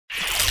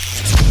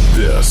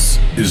This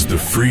is the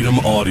Freedom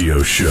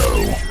Audio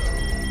Show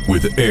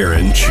with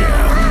Aaron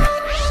Chen.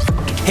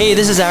 Hey,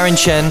 this is Aaron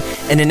Chen,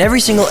 and in every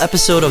single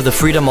episode of the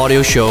Freedom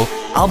Audio Show,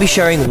 I'll be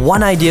sharing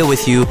one idea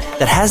with you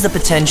that has the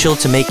potential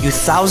to make you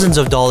thousands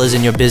of dollars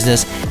in your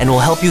business and will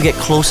help you get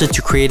closer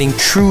to creating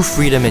true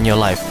freedom in your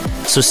life.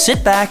 So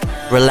sit back,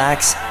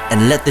 relax,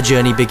 and let the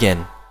journey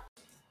begin.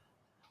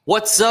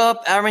 What's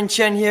up? Aaron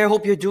Chen here.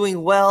 Hope you're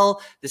doing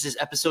well. This is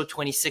episode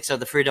 26 of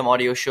the Freedom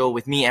Audio Show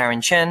with me, Aaron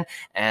Chen,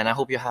 and I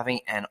hope you're having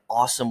an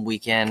awesome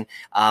weekend.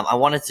 I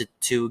wanted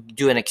to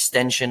do an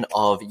extension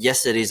of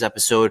yesterday's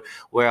episode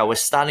where I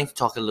was starting to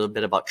talk a little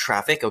bit about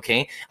traffic,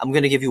 okay? I'm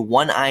going to give you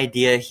one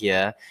idea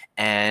here,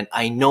 and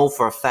I know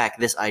for a fact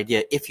this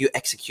idea, if you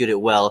execute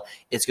it well,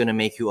 it's going to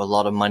make you a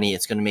lot of money.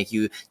 It's going to make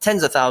you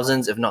tens of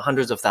thousands, if not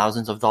hundreds of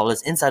thousands of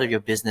dollars inside of your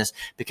business,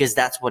 because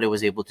that's what it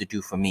was able to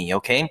do for me,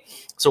 okay?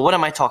 So what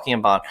am I talking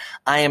about?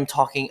 I am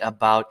talking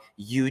about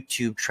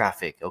YouTube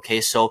traffic, okay?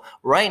 So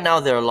right now,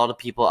 there are a lot of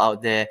people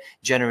out there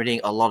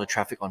generating a lot of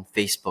traffic on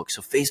Facebook.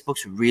 So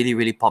Facebook's really,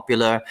 really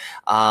popular.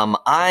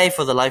 I,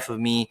 for the life of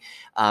me,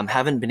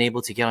 haven't been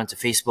able to get onto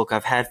Facebook.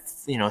 I've had,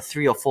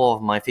 3 or 4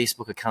 of my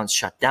Facebook accounts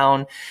shut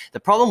down. The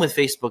problem with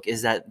Facebook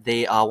is that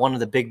they are one of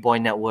the big boy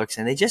networks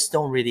and they just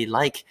don't really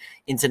like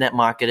internet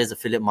marketers,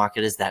 affiliate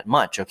marketers that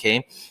much,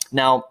 okay?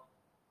 Now,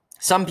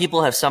 some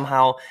people have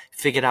somehow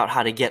figured out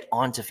how to get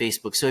onto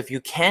Facebook. So if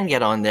you can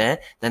get on there,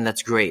 then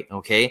that's great,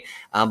 okay?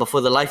 But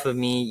for the life of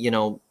me,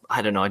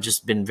 I don't know, I've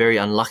just been very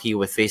unlucky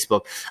with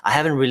Facebook. I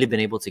haven't really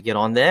been able to get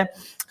on there.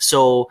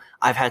 So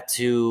I've had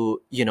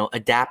to,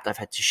 adapt. I've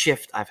had to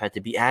shift. I've had to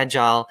be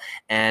agile,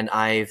 and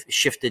I've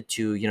shifted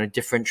to,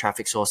 different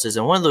traffic sources.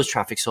 And one of those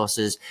traffic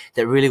sources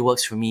that really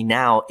works for me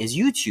now is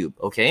YouTube,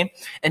 okay?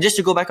 And just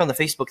to go back on the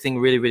Facebook thing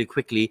really, really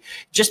quickly,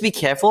 just be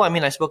careful. I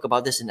mean, I spoke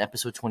about this in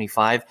episode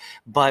 25,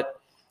 but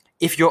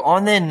if you're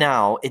on there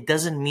now, it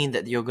doesn't mean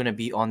that you're going to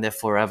be on there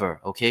forever,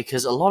 okay?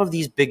 Because a lot of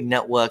these big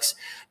networks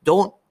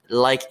don't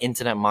like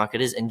internet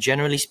marketers, and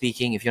generally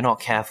speaking, if you're not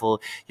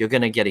careful, you're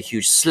going to get a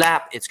huge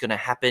slap. It's going to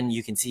happen.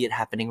 You can see it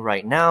happening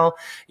right now,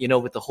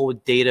 with the whole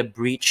data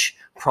breach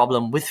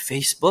problem with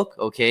Facebook,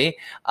 okay?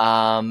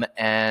 I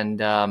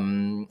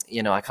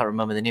can't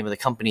remember the name of the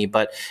company,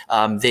 but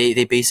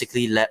they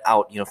basically let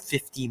out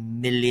 50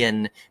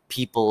 million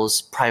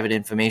people's private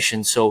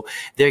information. So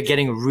they're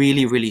getting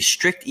really, really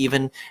strict.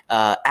 Even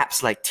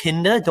apps like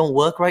Tinder don't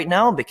work right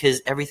now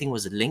because everything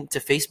was linked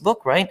to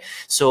Facebook, right?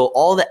 So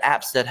all the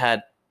apps that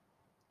had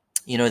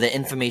the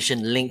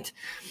information linked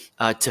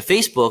to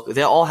Facebook,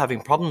 they're all having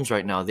problems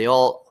right now. They're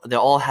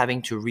all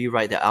having to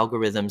rewrite their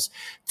algorithms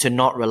to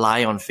not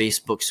rely on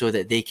Facebook so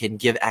that they can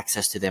give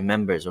access to their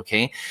members,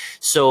 okay?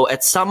 So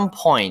at some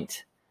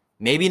point,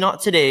 maybe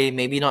not today,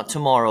 maybe not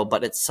tomorrow,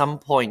 but at some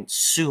point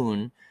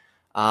soon,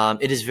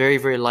 it is very,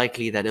 very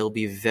likely that it'll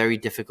be very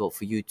difficult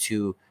for you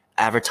to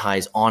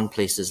advertise on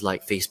places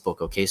like Facebook,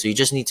 okay? So you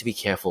just need to be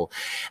careful.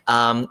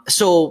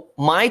 So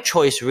my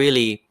choice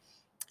really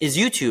is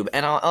YouTube,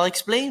 and I'll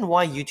explain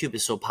why YouTube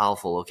is so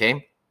powerful,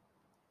 okay?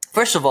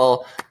 First of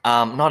all,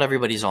 not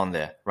everybody's on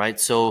there, right?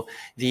 So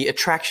the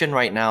attraction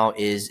right now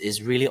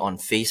is really on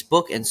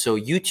Facebook, and so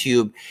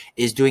YouTube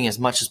is doing as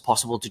much as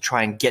possible to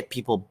try and get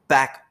people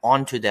back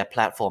onto their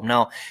platform.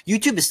 Now,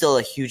 YouTube is still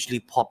a hugely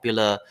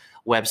popular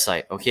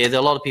website, okay? There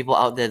are a lot of people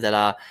out there that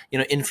are,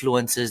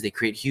 influencers. They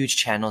create huge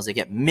channels. They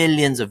get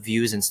millions of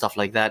views and stuff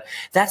like that.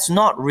 That's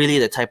not really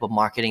the type of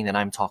marketing that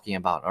I'm talking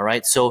about, all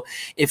right? So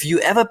if you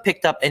ever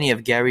picked up any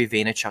of Gary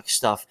Vaynerchuk's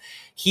stuff,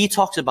 he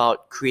talks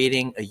about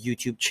creating a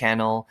YouTube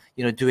channel,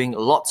 doing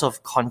lots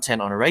of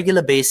content on a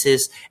regular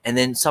basis, and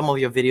then some of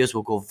your videos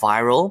will go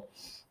viral.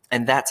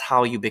 And that's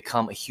how you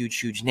become a huge,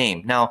 huge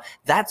name. Now,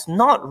 that's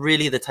not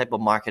really the type of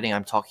marketing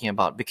I'm talking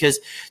about, because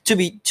to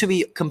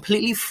be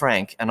completely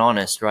frank and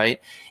honest, right?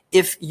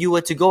 If you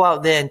were to go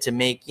out there and to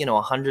make,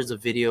 hundreds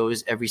of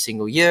videos every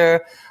single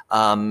year,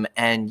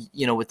 and,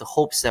 with the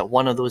hopes that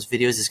one of those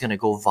videos is going to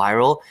go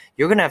viral,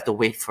 you're going to have to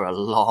wait for a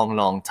long,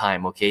 long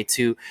time, okay?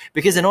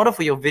 Because in order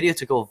for your video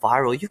to go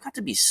viral, you've got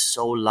to be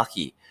so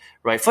lucky.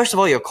 Right. First of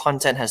all, your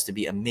content has to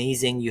be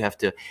amazing. You have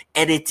to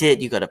edit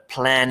it. You got to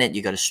plan it.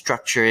 You got to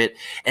structure it.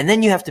 And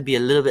then you have to be a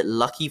little bit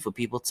lucky for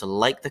people to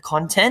like the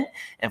content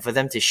and for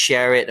them to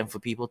share it and for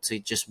people to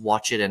just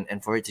watch it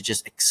and for it to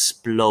just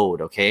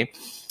explode. Okay.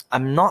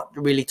 I'm not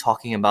really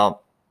talking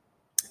about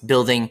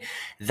building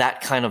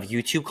that kind of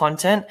YouTube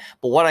content.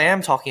 But what I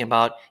am talking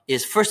about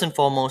is, first and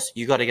foremost,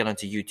 you got to get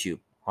onto YouTube.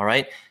 All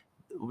right.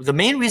 The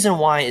main reason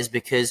why is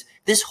because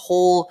this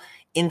whole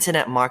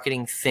internet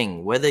marketing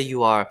thing, whether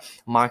you are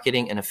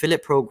marketing an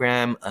affiliate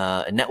program,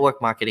 a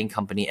network marketing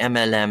company,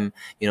 MLM,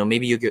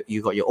 maybe you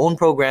got your own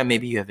program,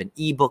 maybe you have an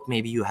ebook,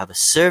 maybe you have a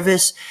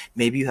service,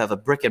 maybe you have a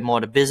brick and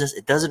mortar business.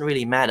 It doesn't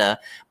really matter.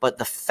 But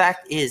the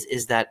fact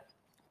is that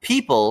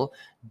people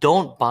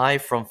don't buy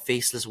from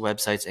faceless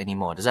websites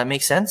anymore. Does that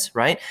make sense,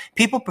 right?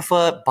 People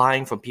prefer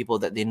buying from people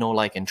that they know,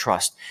 like, and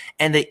trust.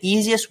 And the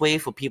easiest way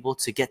for people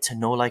to get to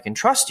know, like, and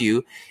trust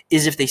you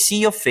is if they see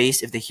your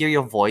face, if they hear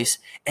your voice,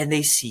 and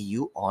they see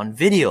you on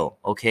video,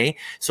 okay?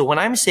 So when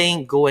I'm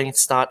saying go and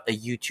start a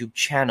YouTube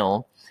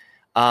channel,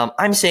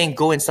 I'm saying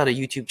go and start a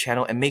YouTube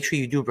channel and make sure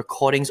you do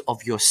recordings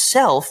of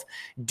yourself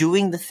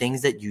doing the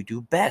things that you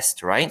do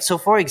best, right? So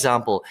for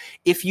example,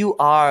 if you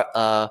are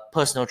a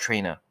personal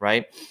trainer,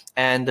 right?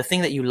 And the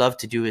thing that you love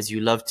to do is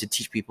you love to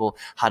teach people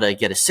how to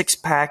get a six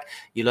pack.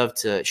 You love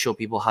to show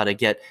people how to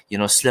get,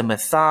 slimmer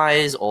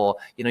thighs, or,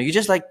 you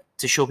just like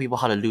to show people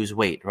how to lose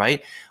weight,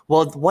 right?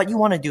 Well, what you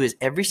want to do is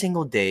every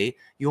single day,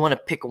 you want to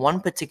pick one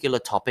particular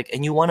topic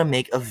and you want to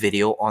make a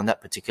video on that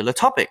particular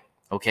topic.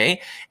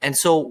 Okay. And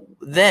so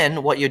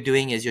then what you're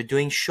doing is you're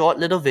doing short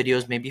little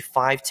videos, maybe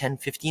 5, 10,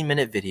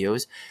 15-minute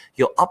videos.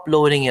 You're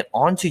uploading it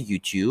onto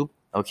YouTube.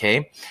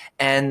 Okay.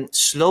 And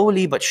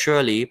slowly but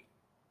surely,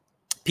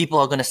 people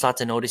are going to start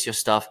to notice your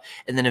stuff.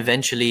 And then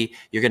eventually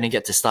you're going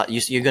to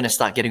you're going to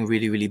start getting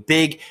really, really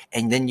big.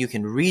 And then you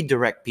can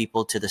redirect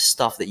people to the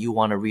stuff that you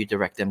want to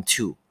redirect them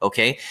to.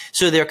 Okay.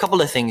 So there are a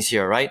couple of things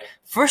here, right?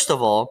 First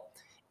of all,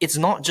 it's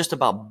not just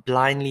about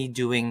blindly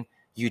doing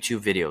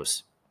YouTube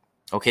videos.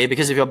 Okay,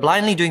 because if you're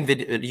blindly doing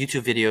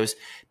YouTube videos,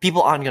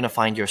 people aren't going to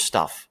find your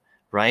stuff,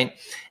 right?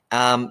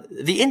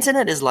 The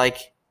internet is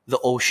like the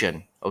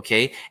ocean,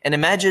 okay? And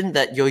imagine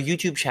that your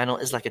YouTube channel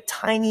is like a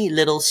tiny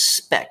little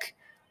speck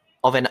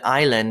of an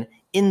island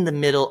in the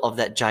middle of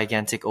that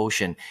gigantic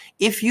ocean.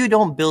 If you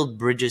don't build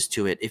bridges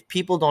to it, if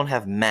people don't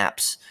have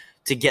maps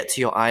to get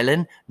to your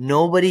island,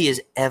 nobody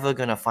is ever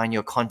going to find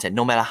your content,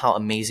 no matter how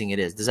amazing it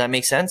is. Does that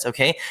make sense?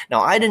 Okay.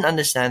 Now, I didn't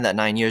understand that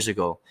 9 years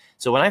ago.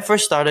 So when I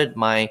first started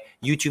my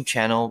YouTube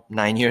channel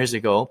 9 years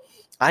ago,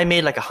 I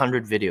made like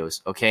 100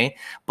 videos. Okay.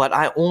 But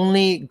I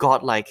only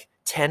got like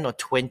 10 or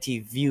 20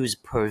 views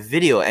per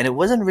video. And it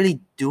wasn't really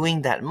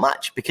doing that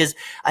much because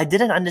I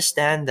didn't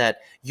understand that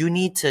you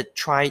need to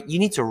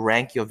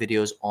rank your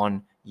videos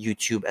on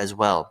YouTube as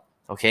well.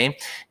 Okay.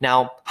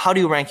 Now, how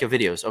do you rank your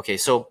videos? Okay.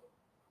 So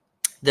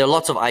there are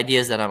lots of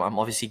ideas that I'm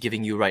obviously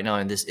giving you right now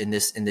in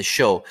this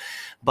show,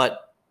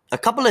 but a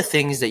couple of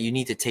things that you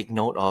need to take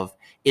note of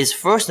is,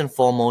 first and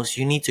foremost,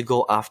 you need to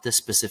go after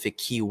specific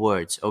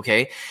keywords.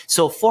 Okay.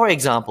 So for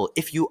example,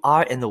 if you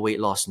are in the weight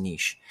loss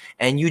niche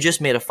and you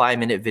just made a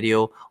 5-minute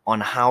video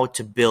on how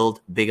to build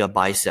bigger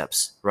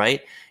biceps,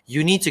 right?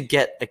 You need to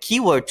get a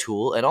keyword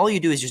tool, and all you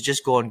do is you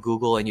just go on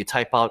Google and you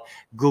type out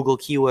Google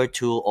keyword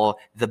tool or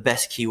the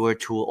best keyword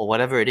tool or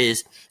whatever it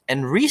is,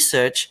 and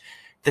research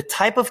the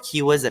type of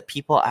keywords that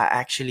people are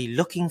actually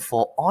looking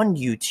for on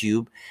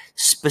YouTube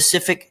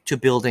specific to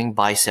building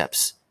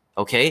biceps.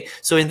 Okay.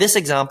 So in this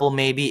example,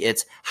 maybe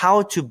it's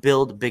how to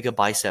build bigger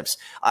biceps.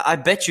 I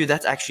bet you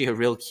that's actually a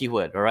real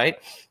keyword. All right.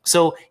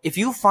 So if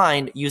you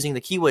find using the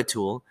keyword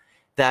tool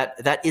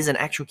that is an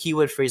actual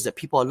keyword phrase that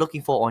people are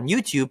looking for on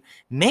YouTube,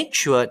 make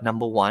sure,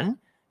 number one,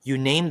 you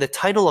name the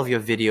title of your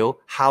video,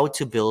 how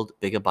to build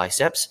bigger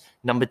biceps.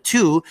 Number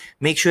two,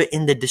 make sure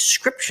in the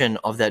description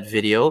of that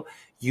video,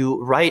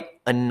 you write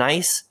a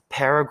nice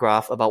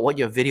paragraph about what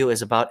your video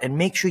is about, and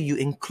make sure you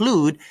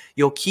include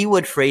your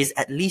keyword phrase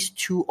at least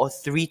 2 or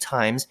 3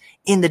 times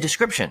in the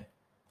description.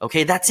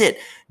 Okay, that's it.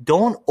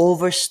 Don't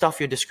overstuff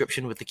your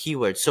description with the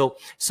keywords. So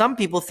some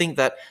people think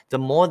that the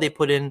more they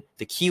put in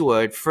the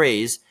keyword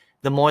phrase,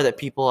 the more that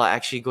people are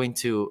actually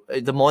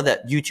the more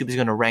that YouTube is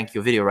going to rank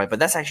your video, right? But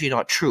that's actually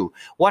not true.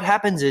 What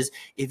happens is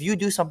if you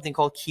do something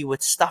called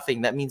keyword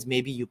stuffing, that means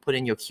maybe you put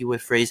in your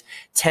keyword phrase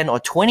 10 or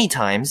 20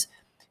 times,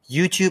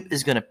 YouTube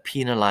is going to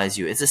penalize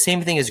you. It's the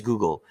same thing as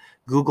Google.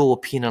 Google will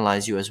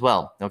penalize you as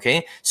well.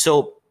 Okay.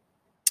 So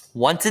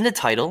once in the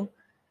title,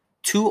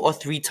 2 or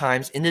 3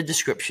 times in the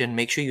description,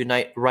 make sure you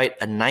write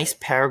a nice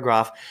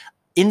paragraph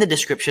in the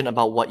description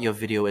about what your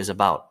video is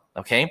about.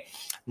 Okay.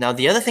 Now,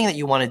 the other thing that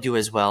you want to do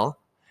as well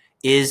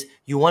is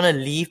you want to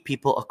leave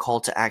people a call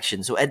to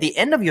action. So at the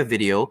end of your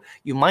video,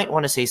 you might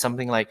want to say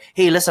something like,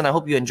 hey, listen, I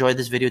hope you enjoyed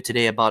this video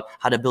today about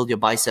how to build your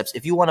biceps.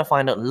 If you want to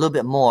find out a little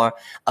bit more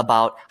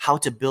about how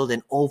to build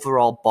an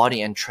overall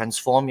body and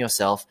transform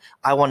yourself,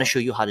 I want to show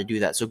you how to do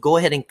that. So go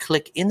ahead and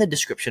click in the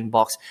description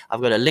box.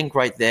 I've got a link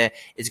right there.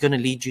 It's going to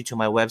lead you to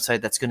my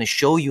website that's going to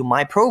show you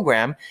my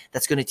program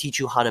that's going to teach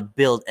you how to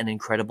build an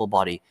incredible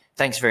body.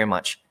 Thanks very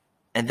much.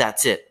 And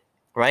that's it.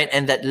 Right?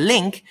 And that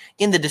link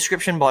in the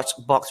description box,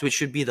 which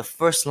should be the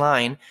first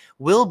line,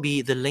 will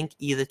be the link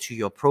either to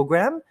your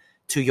program,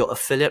 to your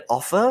affiliate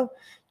offer,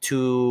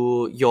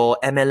 to your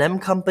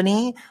MLM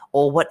company,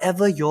 or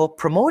whatever you're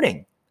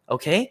promoting.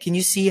 Okay? Can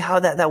you see how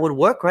that would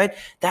work, right?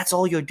 That's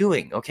all you're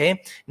doing.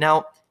 Okay?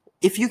 Now,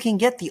 if you can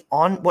get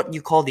what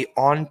you call the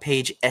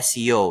on-page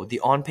SEO,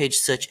 the on-page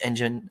search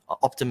engine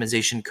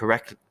optimization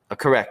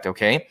correct,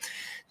 okay?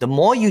 The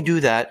more you do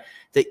that,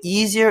 the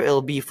easier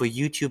it'll be for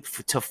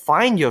YouTube to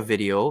find your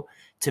video,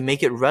 to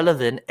make it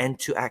relevant, and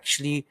to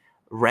actually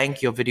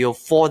rank your video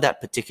for that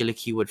particular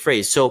keyword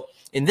phrase. So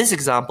in this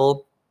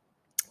example,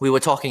 we were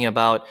talking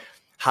about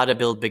how to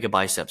build bigger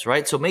biceps,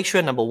 right? So make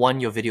sure, number one,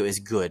 your video is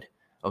good.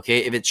 Okay,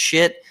 if it's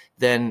shit,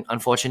 then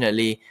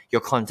unfortunately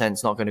your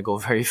content's not going to go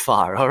very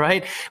far, all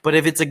right? But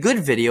if it's a good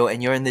video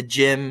and you're in the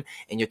gym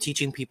and you're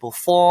teaching people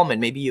form,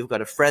 and maybe you've got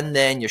a friend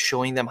there and you're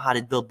showing them how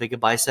to build bigger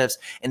biceps,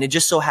 and it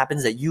just so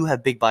happens that you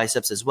have big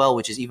biceps as well,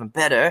 which is even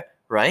better,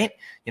 right?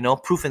 You know,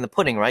 proof in the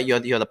pudding, right? You're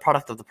the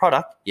product of the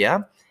product, yeah?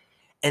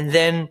 and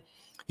then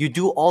you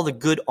do all the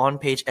good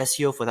on-page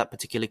SEO for that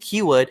particular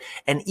keyword,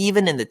 and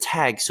even in the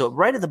tags. So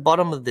right at the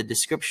bottom of the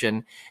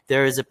description,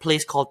 there is a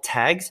place called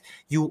tags.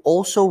 You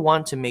also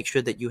want to make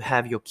sure that you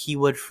have your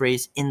keyword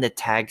phrase in the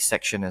tag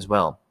section as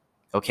well.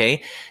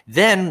 Okay.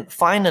 Then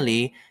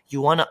finally, you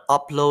want to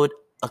upload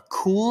a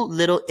cool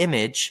little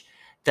image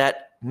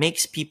that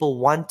makes people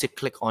want to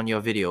click on your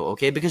video,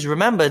 okay? Because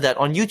remember that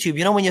on YouTube,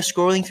 you know, when you're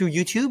scrolling through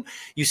YouTube,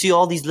 you see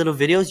all these little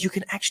videos, you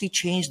can actually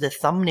change the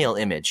thumbnail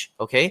image,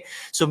 okay?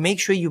 So make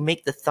sure you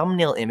make the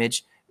thumbnail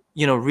image,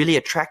 you know, really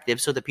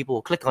attractive so that people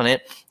will click on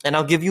it. And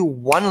I'll give you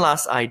one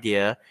last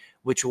idea,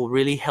 which will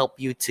really help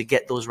you to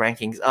get those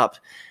rankings up.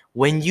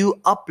 When you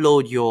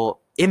upload your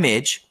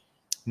image,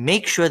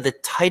 make sure the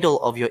title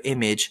of your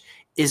image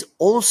is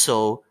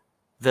also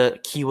the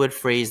keyword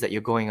phrase that you're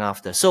going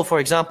after. So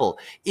for example,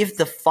 if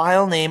the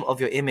file name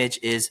of your image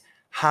is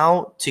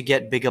how to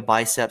get bigger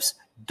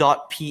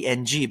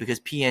biceps.png, because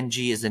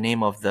PNG is the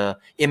name of the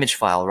image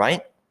file,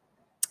 right?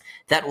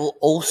 That will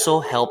also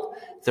help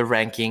the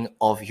ranking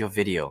of your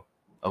video.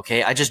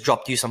 Okay, I just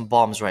dropped you some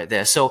bombs right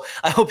there. So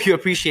I hope you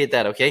appreciate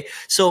that, okay?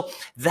 So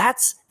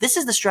this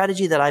is the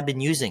strategy that I've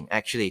been using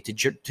actually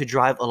to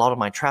drive a lot of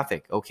my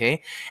traffic,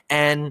 okay?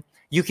 And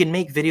you can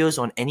make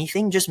videos on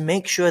anything. Just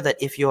make sure that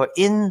if you're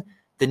in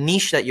the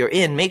niche that you're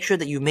in, make sure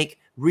that you make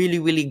really,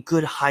 really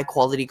good high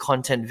quality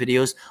content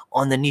videos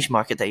on the niche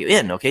market that you're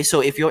in, okay?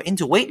 So if you're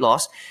into weight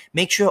loss,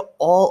 make sure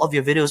all of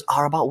your videos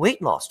are about weight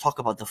loss. Talk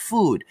about the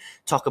food,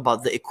 talk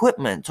about the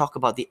equipment, talk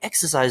about the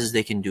exercises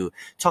they can do,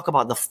 talk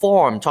about the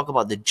form, talk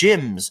about the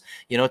gyms,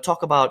 you know,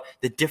 talk about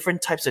the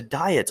different types of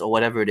diets or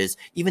whatever it is.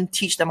 Even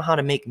teach them how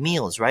to make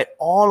meals, right?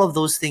 All of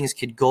those things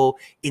could go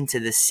into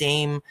the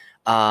same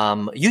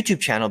YouTube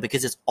channel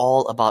because it's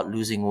all about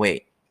losing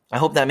weight. I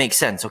hope that makes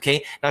sense,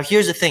 okay? Now,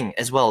 here's the thing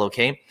as well,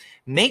 okay?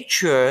 Make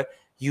sure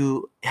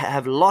you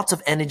have lots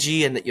of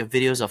energy and that your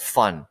videos are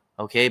fun,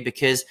 okay?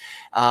 Because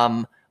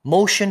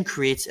motion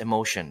creates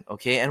emotion,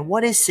 okay? And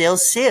what is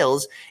sales?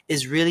 Sales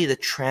is really the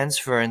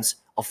transference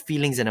of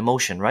feelings and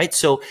emotion, right?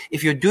 So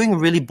if you're doing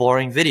really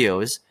boring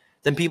videos,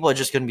 then people are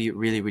just going to be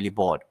really, really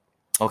bored,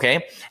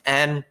 okay?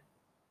 And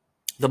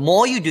the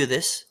more you do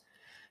this,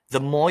 the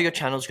more your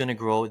channel is going to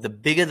grow, the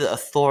bigger the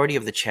authority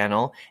of the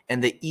channel,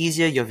 and the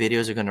easier your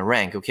videos are going to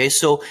rank. Okay,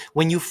 so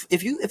when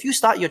if you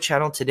start your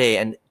channel today,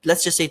 and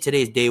let's just say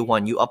today is day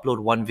one, you upload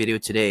one video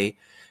today,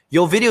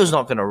 your video is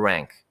not going to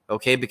rank.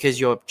 Okay, because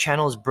your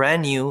channel is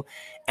brand new,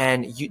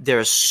 and there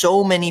are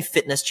so many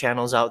fitness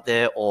channels out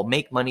there, or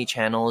make money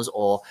channels,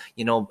 or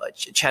you know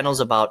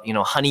channels about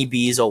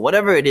honeybees or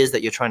whatever it is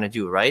that you're trying to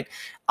do right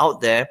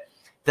out there,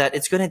 that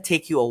it's going to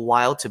take you a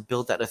while to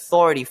build that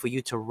authority for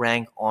you to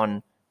rank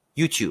on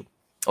YouTube.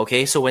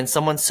 Okay, so when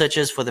someone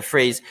searches for the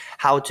phrase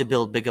how to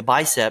build bigger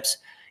biceps,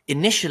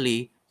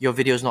 initially your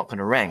video is not going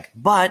to rank,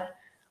 but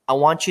I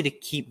want you to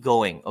keep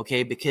going,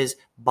 okay? Because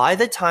by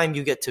the time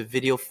you get to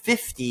video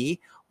 50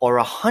 or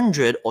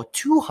 100 or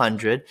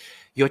 200,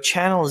 your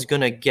channel is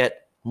going to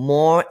get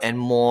more and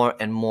more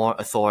and more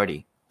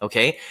authority,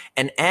 okay?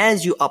 And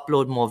as you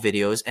upload more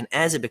videos and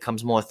as it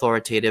becomes more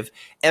authoritative,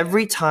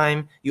 every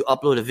time you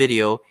upload a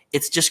video,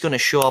 it's just going to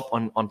show up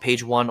on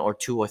page 1 or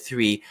 2 or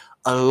 3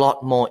 a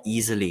lot more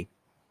easily.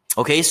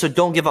 Okay, so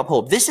don't give up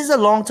hope. This is a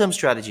long-term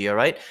strategy, all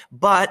right?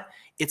 But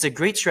it's a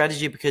great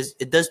strategy because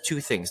it does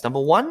two things. Number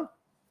one,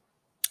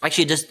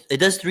 actually it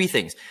does three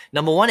things.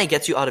 Number one, it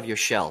gets you out of your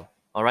shell,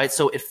 all right?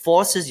 So it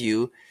forces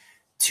you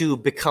to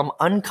become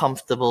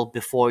uncomfortable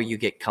before you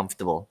get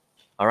comfortable,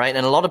 all right?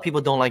 And a lot of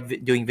people don't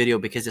like doing video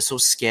because they're so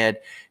scared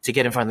to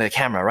get in front of the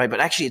camera, right? But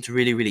actually, it's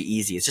really, really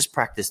easy. It's just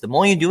practice. The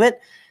more you do it,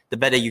 the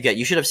better you get.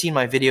 You should have seen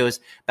my videos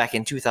back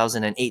in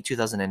 2008,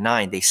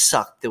 2009. They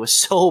sucked. They were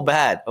so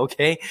bad,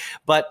 okay?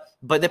 But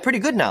they're pretty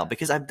good now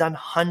because I've done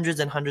hundreds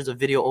and hundreds of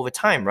video over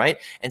time, right?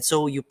 And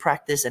so you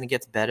practice and it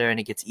gets better and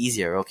it gets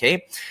easier,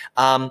 okay?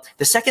 The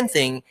second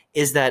thing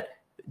is that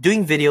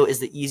doing video is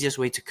the easiest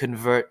way to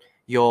convert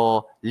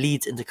your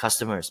leads into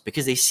customers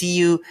because they see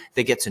you,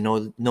 they get to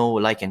know,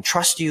 like, and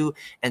trust you.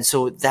 And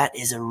so that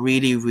is a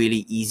really,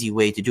 really easy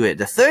way to do it.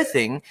 The third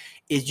thing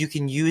is you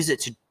can use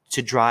it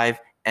to drive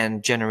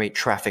and generate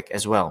traffic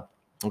as well.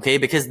 Okay,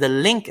 because the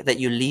link that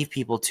you leave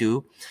people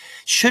to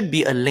should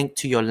be a link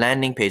to your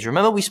landing page.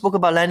 Remember, we spoke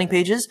about landing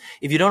pages?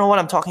 If you don't know what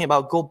I'm talking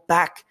about, go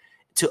back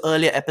to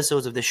earlier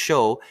episodes of the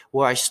show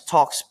where I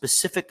talk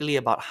specifically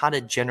about how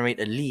to generate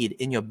a lead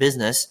in your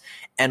business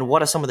and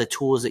what are some of the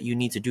tools that you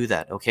need to do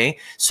that. Okay,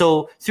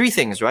 so three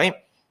things, right?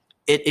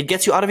 It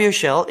gets you out of your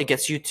shell. It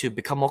gets you to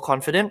become more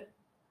confident.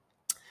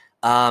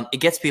 It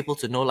gets people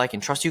to know, like,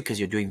 and trust you because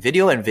you're doing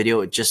video, and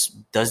video, it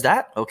just does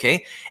that,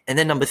 okay? And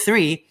then number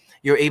three,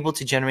 you're able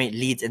to generate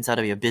leads inside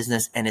of your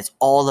business, and it's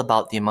all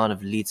about the amount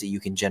of leads that you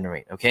can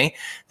generate, okay?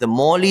 The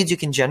more leads you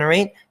can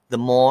generate, the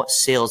more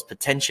sales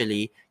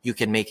potentially you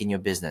can make in your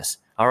business,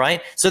 all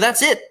right? So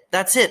that's it.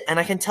 That's it. And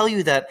I can tell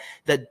you that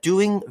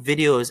doing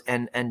videos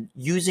and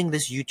using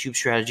this YouTube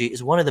strategy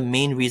is one of the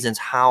main reasons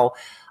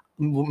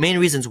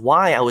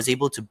why I was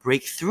able to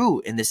break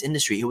through in this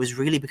industry. It was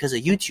really because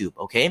of YouTube,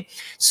 okay?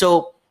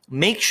 So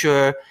make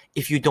sure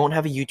if you don't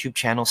have a YouTube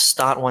channel,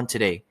 start one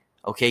today.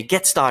 Okay,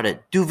 get started.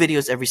 Do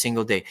videos every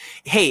single day.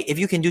 Hey, if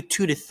you can do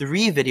 2 to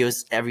 3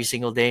 videos every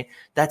single day,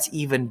 that's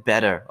even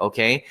better.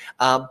 Okay,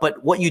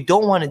 but what you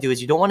don't want to do is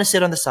you don't want to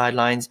sit on the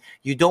sidelines.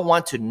 You don't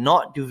want to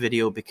not do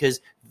video, because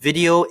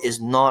video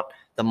is not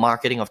the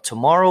marketing of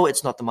tomorrow.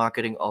 It's not the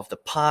marketing of the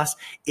past.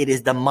 It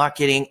is the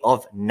marketing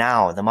of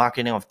now, the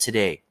marketing of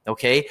today.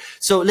 Okay.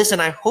 So listen,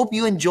 I hope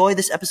you enjoy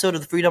this episode of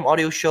the Freedom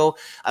Audio Show.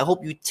 I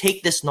hope you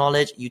take this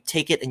knowledge, you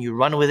take it and you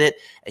run with it,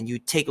 and you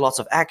take lots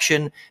of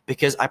action,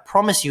 because I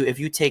promise you, if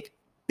you take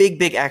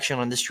big action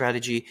on this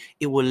strategy,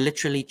 it will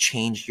literally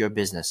change your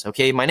business.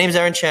 Okay. My name is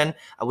Aaron Chen.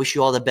 I wish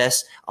you all the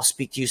best. I'll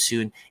speak to you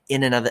soon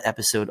in another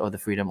episode of the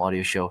Freedom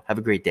Audio Show. Have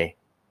a great day.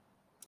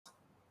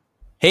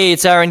 Hey,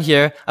 it's Aaron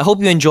here. I hope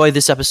you enjoyed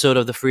this episode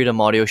of the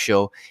Freedom Audio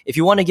Show. If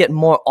you want to get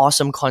more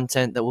awesome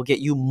content that will get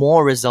you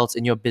more results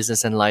in your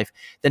business and life,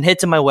 then head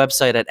to my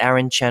website at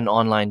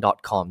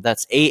aaronchenonline.com.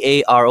 That's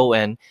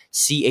AARONCHEN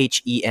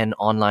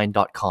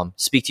online.com.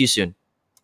 Speak to you soon.